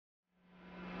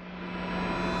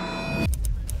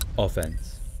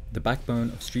Offense. The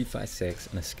backbone of Street Fighter 6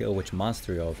 and a skill which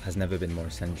mastery of has never been more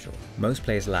essential. Most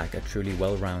players lack a truly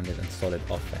well-rounded and solid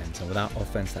offense, and without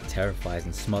offense that terrifies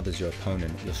and smothers your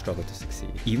opponent, you'll struggle to succeed.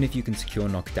 Even if you can secure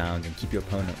knockdowns and keep your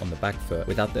opponent on the back foot,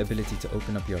 without the ability to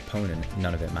open up your opponent,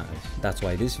 none of it matters. That's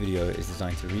why this video is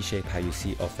designed to reshape how you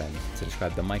see offense, to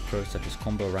describe the micros such as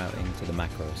combo routing to the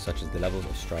macros such as the levels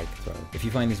of strike, throw. If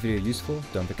you find this video useful,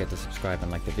 don't forget to subscribe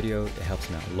and like the video, it helps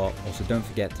me out a lot. Also, don't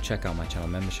forget to check out my channel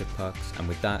membership perks, and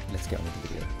with that, let's get on with the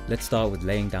video. Let's start with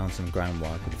laying down some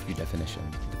groundwork with a few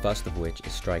definitions, the first of which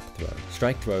is strike throw.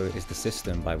 Strike throw is the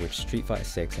system by which Street Fighter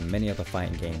 6 and many other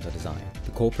fighting games are designed. The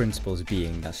core principles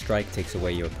being that strike takes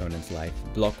away your opponent's life,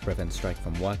 block prevents strike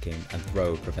from working, and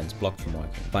throw prevents block from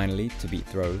working. Finally, to beat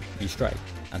throw, you strike,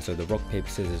 and so the rock paper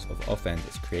scissors of offense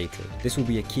is created. This will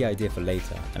be a key idea for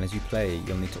later, and as you play,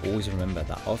 you'll need to always remember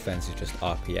that offense is just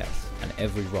RPS, and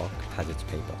every rock has its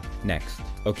paper. Next,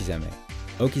 Okizeme.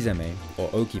 Okizeme, or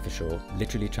Oki for short,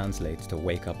 literally translates to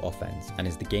wake up offense and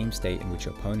is the game state in which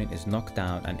your opponent is knocked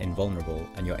down and invulnerable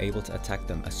and you're able to attack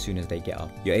them as soon as they get up.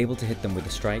 You're able to hit them with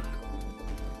a strike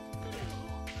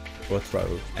or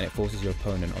throw, and it forces your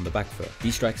opponent on the back foot.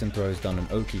 These strikes and throws done on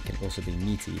Oki can also be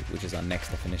meaty, which is our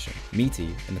next definition.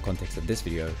 Meaty, in the context of this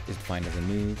video, is defined as a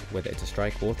move, whether it's a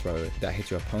strike or throw, that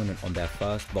hits your opponent on their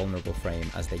first vulnerable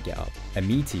frame as they get up. A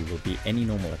meaty will be any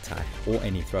normal attack or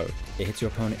any throw. It hits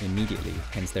your opponent immediately,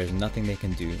 hence there is nothing they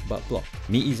can do but block.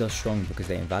 Meaties are strong because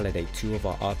they invalidate two of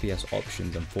our RPS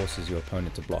options and forces your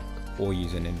opponent to block, or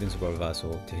use an invincible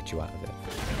reversal to hit you out of it.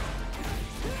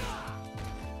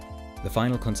 The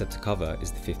final concept to cover is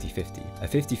the 50-50. A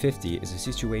 50-50 is a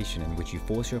situation in which you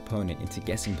force your opponent into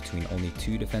guessing between only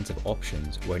two defensive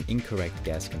options where an incorrect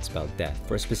guess can spell death.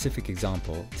 For a specific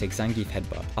example, take Zangief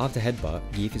Headbutt. After Headbutt,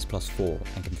 Gief is +4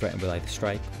 and can threaten with either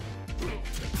strike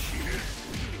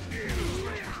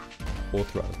or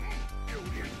throw.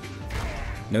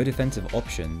 No defensive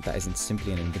option that isn't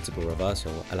simply an invincible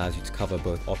reversal allows you to cover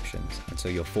both options, and so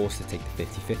you're forced to take the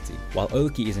 50-50. While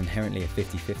Oki is inherently a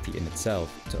 50-50 in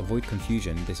itself, to avoid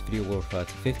confusion, this video will refer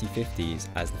to 50-50s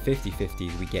as the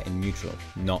 50-50s we get in neutral,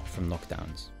 not from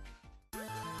knockdowns.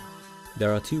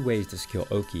 There are two ways to secure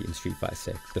Oki in Street Fighter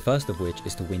 6, the first of which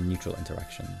is to win neutral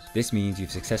interactions. This means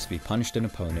you've successfully punished an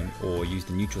opponent, or used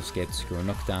a neutral skip to secure a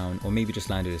knockdown, or maybe just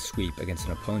landed a sweep against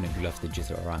an opponent who loves to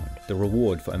jitter around. The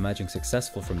reward for emerging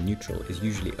successful from neutral is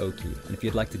usually Oki, and if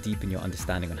you'd like to deepen your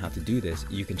understanding on how to do this,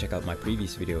 you can check out my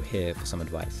previous video here for some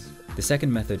advice. The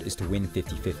second method is to win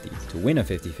 50-50. To win a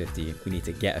 50-50, we need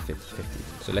to get a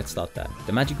 50-50. So let's start there.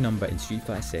 The magic number in Street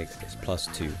Fighter 6 is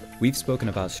 +2. We've spoken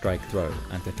about strike throw,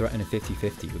 and to threaten a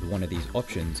 50-50 with one of these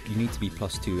options, you need to be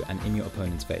 +2 and in your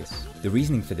opponent's face. The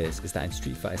reasoning for this is that in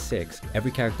Street Fighter 6,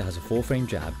 every character has a 4-frame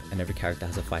jab and every character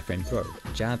has a 5-frame throw.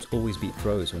 Jabs always beat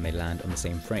throws when they land on the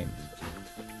same frame.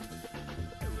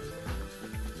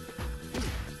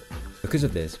 Because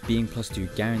of this, being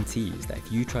 +2 guarantees that if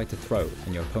you try to throw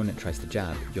and your opponent tries to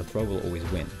jab, your throw will always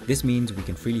win. This means we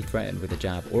can freely threaten with a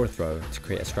jab or a throw to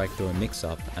create a strike throw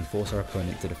mix-up and force our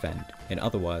opponent to defend. In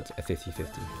other words, a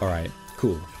 50-50. Alright,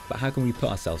 cool, but how can we put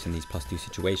ourselves in these +2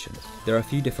 situations? There are a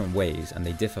few different ways and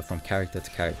they differ from character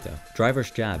to character. Driver's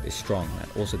jab is strong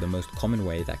and also the most common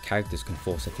way that characters can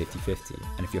force a 50-50,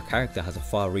 and if your character has a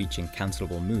far-reaching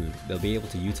cancelable move, they'll be able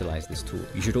to utilize this tool.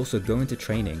 You should also go into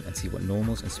training and see what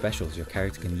normals and specials your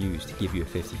character can use to give you a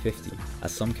 50-50,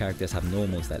 as some characters have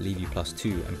normals that leave you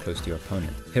 +2 and close to your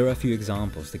opponent. Here are a few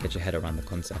examples to get your head around the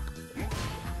concept.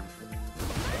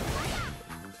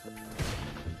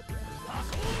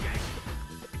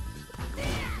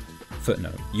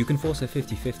 Footnote: you can force a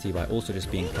 50-50 by also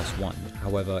just being +1,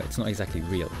 however it's not exactly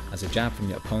real, as a jab from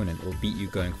your opponent will beat you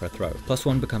going for a throw.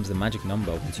 +1 becomes the magic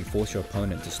number once you force your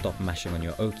opponent to stop mashing on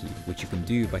your Oki, which you can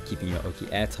do by keeping your Oki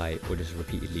airtight or just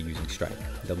repeatedly using strike.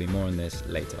 There'll be more on this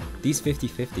later. These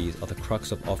 50-50s are the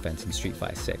crux of offense in Street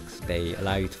Fighter 6. They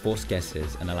allow you to force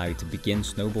guesses and allow you to begin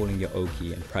snowballing your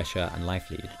Oki and pressure and life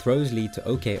lead. Throws lead to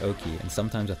OK Oki and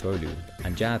sometimes a throw loop,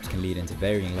 and jabs can lead into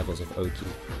varying levels of Oki.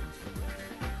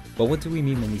 But what do we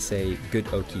mean when we say good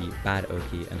Oki, bad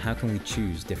Oki, and how can we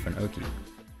choose different Oki?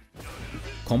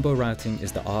 Combo routing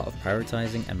is the art of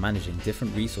prioritizing and managing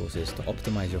different resources to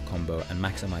optimize your combo and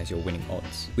maximize your winning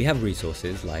odds. We have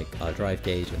resources like our drive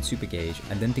gauge and super gauge,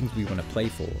 and then things we want to play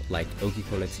for like Oki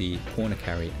Quality, corner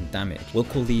carry, and damage. We'll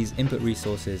call these input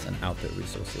resources and output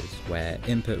resources, where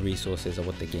input resources are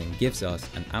what the game gives us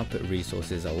and output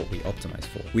resources are what we optimize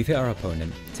for. We've hit our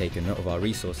opponent, taken note of our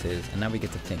resources, and now we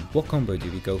get to think, what combo do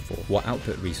we go for? What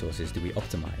output resources do we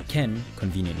optimize? Ken,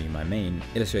 conveniently my main,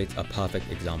 illustrates a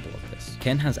perfect example of this.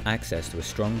 Ken has access to a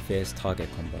strong fierce target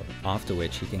combo, after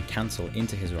which he can cancel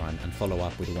into his run and follow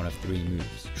up with one of 3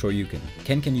 moves, Shoryuken.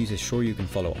 Ken can use his Shoryuken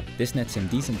follow up. This nets him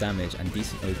decent damage and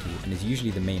decent Oki and is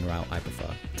usually the main route I prefer.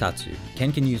 Tatsu.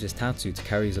 Ken can use his Tatsu to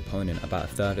carry his opponent about a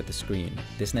third of the screen.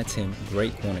 This nets him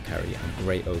great corner carry and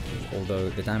great Oki, although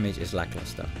the damage is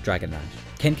lackluster. Dragon Lash.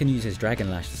 Ken can use his Dragon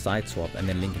Lash to side swap and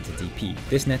then link into DP.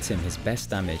 This nets him his best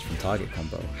damage from target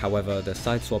combo, however the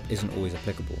side swap isn't always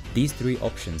applicable. These 3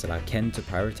 options allow Ken to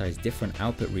prioritize different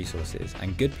output resources,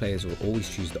 and good players will always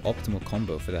choose the optimal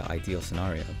combo for their ideal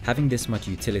scenario. Having this much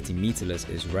utility meterless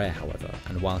is rare however,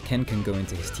 and while Ken can go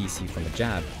into his TC from a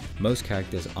jab, most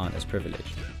characters aren't as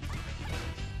privileged.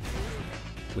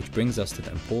 Which brings us to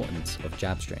the importance of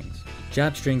jab strings.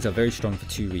 Jab strings are very strong for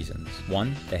 2 reasons.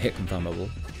 1, they're hit confirmable,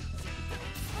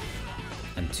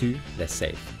 and 2, they're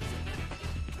safe.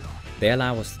 They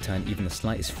allow us to turn even the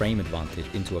slightest frame advantage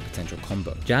into a potential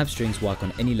combo. Jab strings work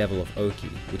on any level of Oki,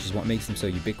 which is what makes them so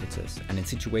ubiquitous, and in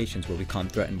situations where we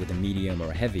can't threaten with a medium or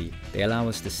a heavy, they allow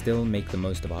us to still make the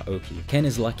most of our Oki. Ken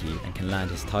is lucky and can land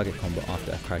his target combo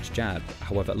after a crouch jab,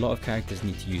 however a lot of characters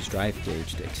need to use drive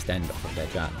gauge to extend off of their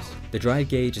jabs. The drive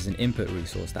gauge is an input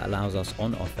resource that allows us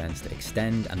on offense to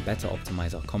extend and better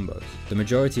optimize our combos. The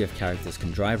majority of characters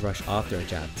can drive rush after a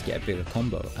jab to get a bigger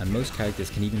combo, and most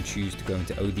characters can even choose to go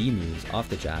into OD moves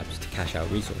after jabs to cash out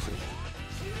resources.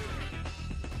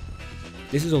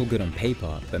 This is all good on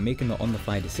paper, but making the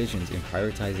on-the-fly decisions in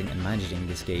prioritizing and managing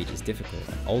this gauge is difficult,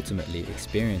 and ultimately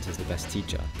experience is the best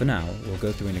teacher. For now, we'll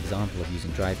go through an example of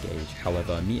using drive gauge,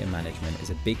 however meter management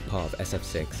is a big part of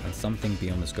SF6 and something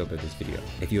beyond the scope of this video.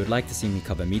 If you would like to see me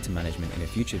cover meter management in a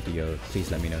future video, please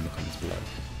let me know in the comments below.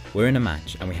 We're in a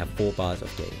match and we have 4 bars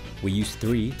of gauge. We use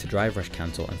 3 to drive rush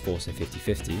cancel and force a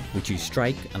 50-50. We choose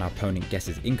strike and our opponent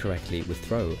guesses incorrectly with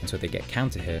throw until they get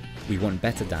counter hit. We want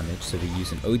better damage, so we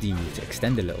use an OD move to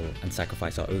extend a little and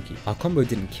sacrifice our Oki. Our combo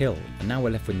didn't kill and now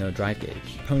we're left with no drive gauge.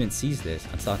 Opponent sees this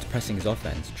and starts pressing his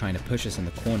offense, trying to push us in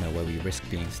the corner where we risk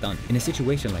being stunned. In a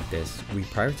situation like this, we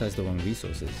prioritized the wrong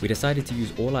resources. We decided to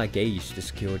use all our gauge to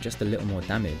secure just a little more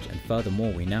damage, and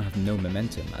furthermore we now have no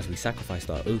momentum as we sacrificed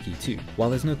our Oki too. While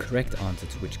there's no correct answer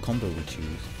to which combo we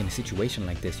choose, in a situation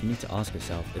like this you need to ask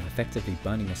yourself if effectively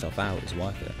burning yourself out is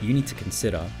worth it. You need to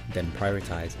consider, then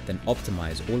prioritize, then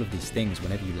optimize all of these things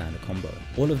whenever you land a combo.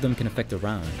 All of them can affect a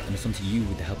round, and it's on to you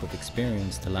with the help of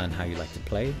experience to learn how you like to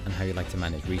play and how you like to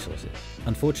manage resources.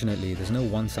 Unfortunately, there's no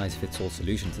one-size-fits-all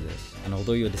solution to this, and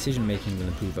although your decision making will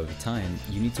improve over time,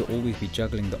 you need to always be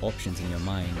juggling the options in your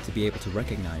mind to be able to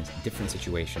recognize different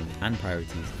situations and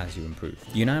priorities as you improve.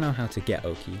 You now know how to get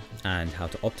Oki and how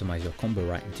to optimize your combo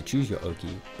writing to choose your Oki,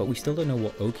 but we still don't know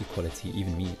what Oki quality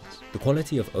even means. The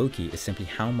quality of Oki is simply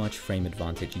how much frame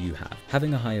advantage you have.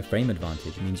 Having a higher frame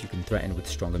advantage means you can threaten with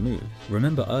stronger moves.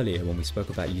 Remember earlier when we spoke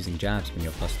about using jabs when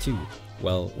you're +2?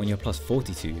 Well, when you're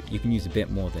 +42, you can use a bit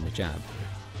more than a jab.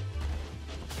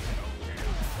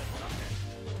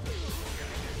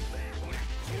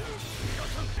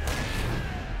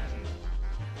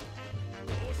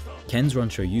 Ken's run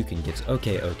Shoryuken gives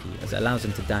OK Oki as it allows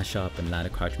him to dash up and land a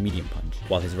crouch medium punch,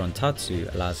 while his run Tatsu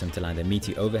allows him to land a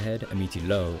meaty overhead, a meaty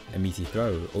low, a meaty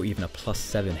throw, or even a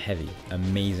 +7 heavy.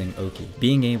 Amazing Oki.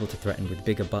 Being able to threaten with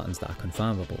bigger buttons that are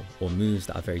confirmable, or moves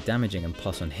that are very damaging and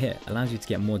plus on hit, allows you to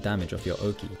get more damage off your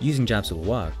Oki. Using jabs will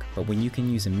work, but when you can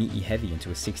use a meaty heavy into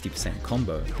a 60%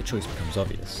 combo, the choice becomes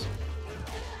obvious.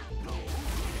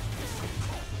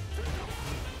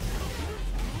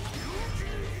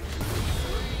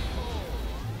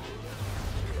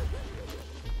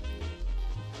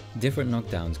 Different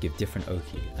knockdowns give different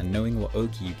Oki, and knowing what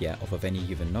Oki you get off of any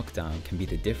given knockdown can be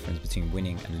the difference between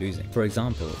winning and losing. For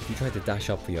example, if you try to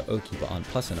dash up for your Oki but aren't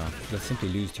plus enough, you'll simply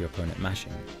lose to your opponent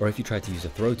mashing. Or if you try to use a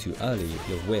throw too early,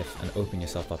 you'll whiff and open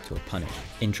yourself up to a punish.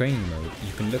 In training mode,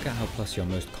 you can look at how plus your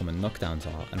most common knockdowns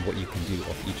are and what you can do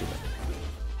off each of them.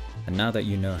 And now that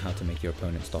you know how to make your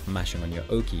opponent stop mashing on your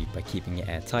Oki by keeping it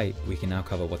airtight, we can now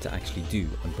cover what to actually do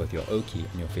on both your Oki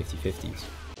and your 50-50s.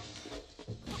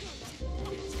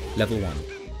 Level 1.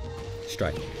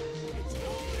 Strike.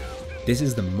 This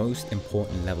is the most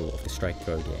important level of the strike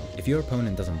throw game. If your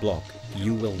opponent doesn't block,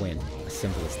 you will win, as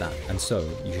simple as that. And so,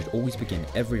 you should always begin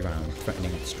every round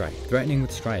threatening with strike. Threatening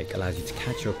with strike allows you to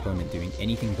catch your opponent doing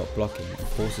anything but blocking and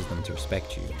forces them to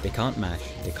respect you. They can't mash,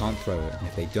 they can't throw, and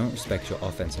if they don't respect your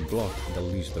offense and block, they'll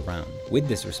lose the round. With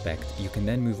this respect, you can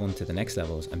then move on to the next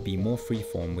levels and be more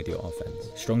freeform with your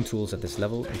offense. Strong tools at this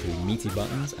level include meaty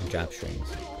buttons and jab strings.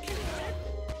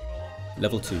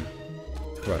 Level 2.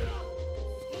 Throw.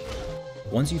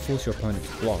 Once you force your opponent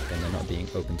to block and they're not being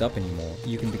opened up anymore,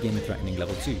 you can begin threatening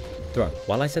level 2. Throw.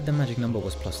 While I said the magic number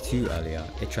was +2 earlier,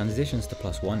 it transitions to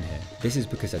 +1 here. This is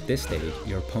because at this stage,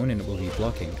 your opponent will be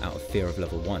blocking out of fear of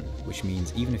level 1, which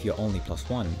means even if you're only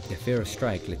 +1, the fear of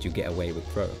strike lets you get away with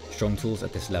throw. Strong tools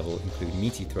at this level include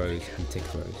meaty throws and tick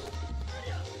throws.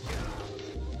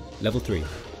 Level 3.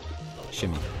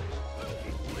 Shimmy.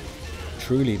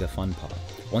 Truly the fun part.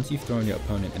 Once you've thrown your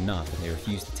opponent enough and they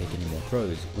refuse to take any more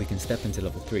throws, we can step into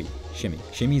level 3, Shimmy.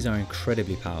 Shimmies are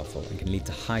incredibly powerful and can lead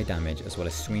to high damage as well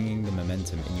as swinging the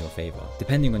momentum in your favor.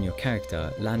 Depending on your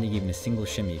character, landing even a single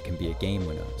shimmy can be a game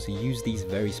winner, so use these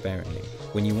very sparingly.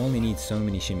 When you only need so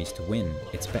many shimmies to win,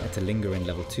 it's better to linger in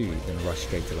level 2 than rush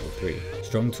straight to level 3.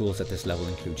 Strong tools at this level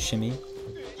include shimmy,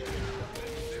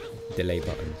 delay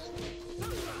buttons.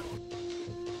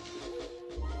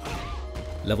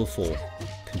 Level 4,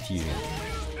 Confusion.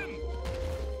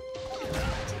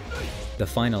 The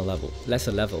final level.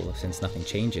 Lesser level since nothing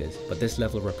changes, but this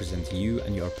level represents you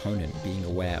and your opponent being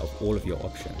aware of all of your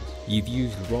options. You've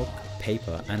used rock,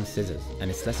 paper and scissors,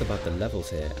 and it's less about the levels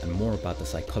here and more about the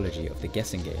psychology of the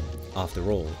guessing game.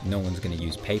 After all, no one's going to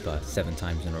use paper 7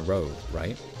 times in a row,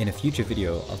 right? In a future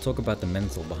video, I'll talk about the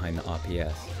mental behind the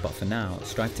RPS, but for now,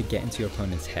 strive to get into your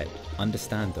opponent's head,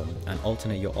 understand them, and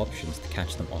alternate your options to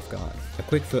catch them off guard. A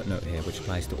quick footnote here which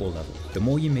applies to all levels. The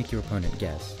more you make your opponent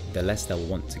guess, the less they'll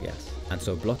want to guess. And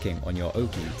so blocking on your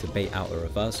Oki to bait out a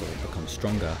reversal becomes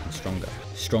stronger and stronger.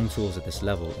 Strong tools at this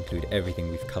level include everything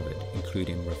we've covered,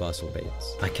 including reversal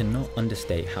baits. I cannot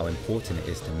understate how important it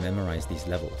is to memorize these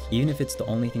levels. Even if it's the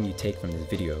only thing you take from this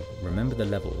video, remember the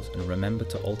levels and remember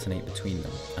to alternate between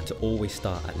them and to always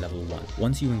start at level 1.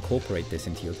 Once you incorporate this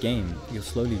into your game, you'll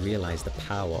slowly realize the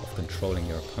power of controlling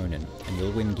your opponent, and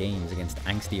you'll win games against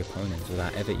angsty opponents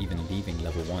without ever even leaving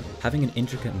level 1. Having an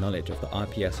intricate knowledge of the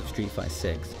RPS of Street Fighter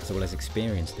 6, as well as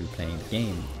experience through playing the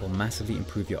game, will massively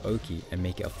improve your Oki and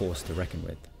make it a force to reckon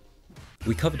with.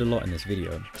 We covered a lot in this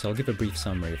video, so I'll give a brief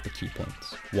summary of the key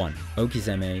points. 1.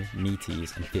 Okizeme,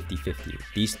 meaties, and 50-50.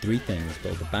 These 3 things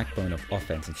build the backbone of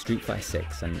offense in Street Fighter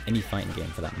 6 and any fighting game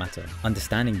for that matter.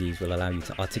 Understanding these will allow you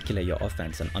to articulate your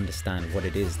offense and understand what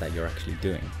it is that you're actually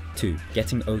doing. 2.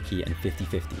 Getting Oki and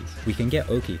 50-50s. We can get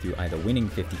Oki through either winning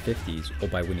 50-50s or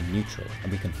by winning neutral,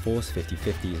 and we can force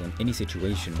 50-50s on any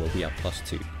situation where we are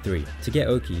 +2. 3. To get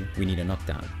Oki, we need a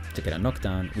knockdown. To get a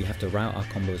knockdown, we have to route our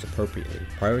combos appropriately.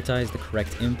 Prioritize the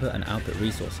correct input and output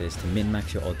resources to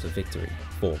min-max your odds of victory.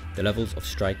 4. The levels of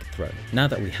strike throw. Now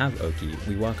that we have Oki,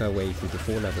 we work our way through the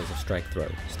 4 levels of strike throw,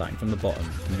 starting from the bottom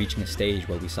and reaching a stage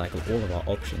where we cycle all of our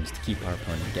options to keep our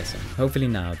opponent guessing. Hopefully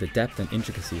now, the depth and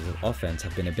intricacies of offense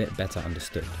have been a bit better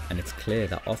understood, and it's clear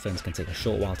that offense can take a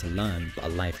short while to learn but a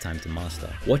lifetime to master.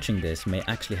 Watching this may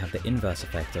actually have the inverse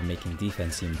effect of making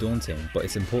defense seem daunting, but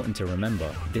it's important to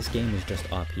remember this game is just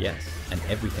RPS, and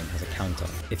everything has a counter.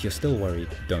 If you're still worried,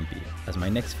 don't be, as my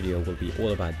next video will be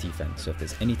all about defense, so if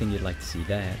there's anything you'd like to see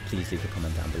there, please leave a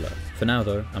comment down below. For now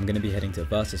though, I'm going to be heading to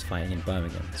Versus fighting in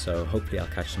Birmingham, so hopefully I'll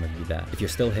catch some of you there. If you're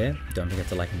still here, don't forget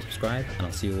to like and subscribe, and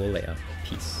I'll see you all later.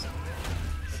 Peace.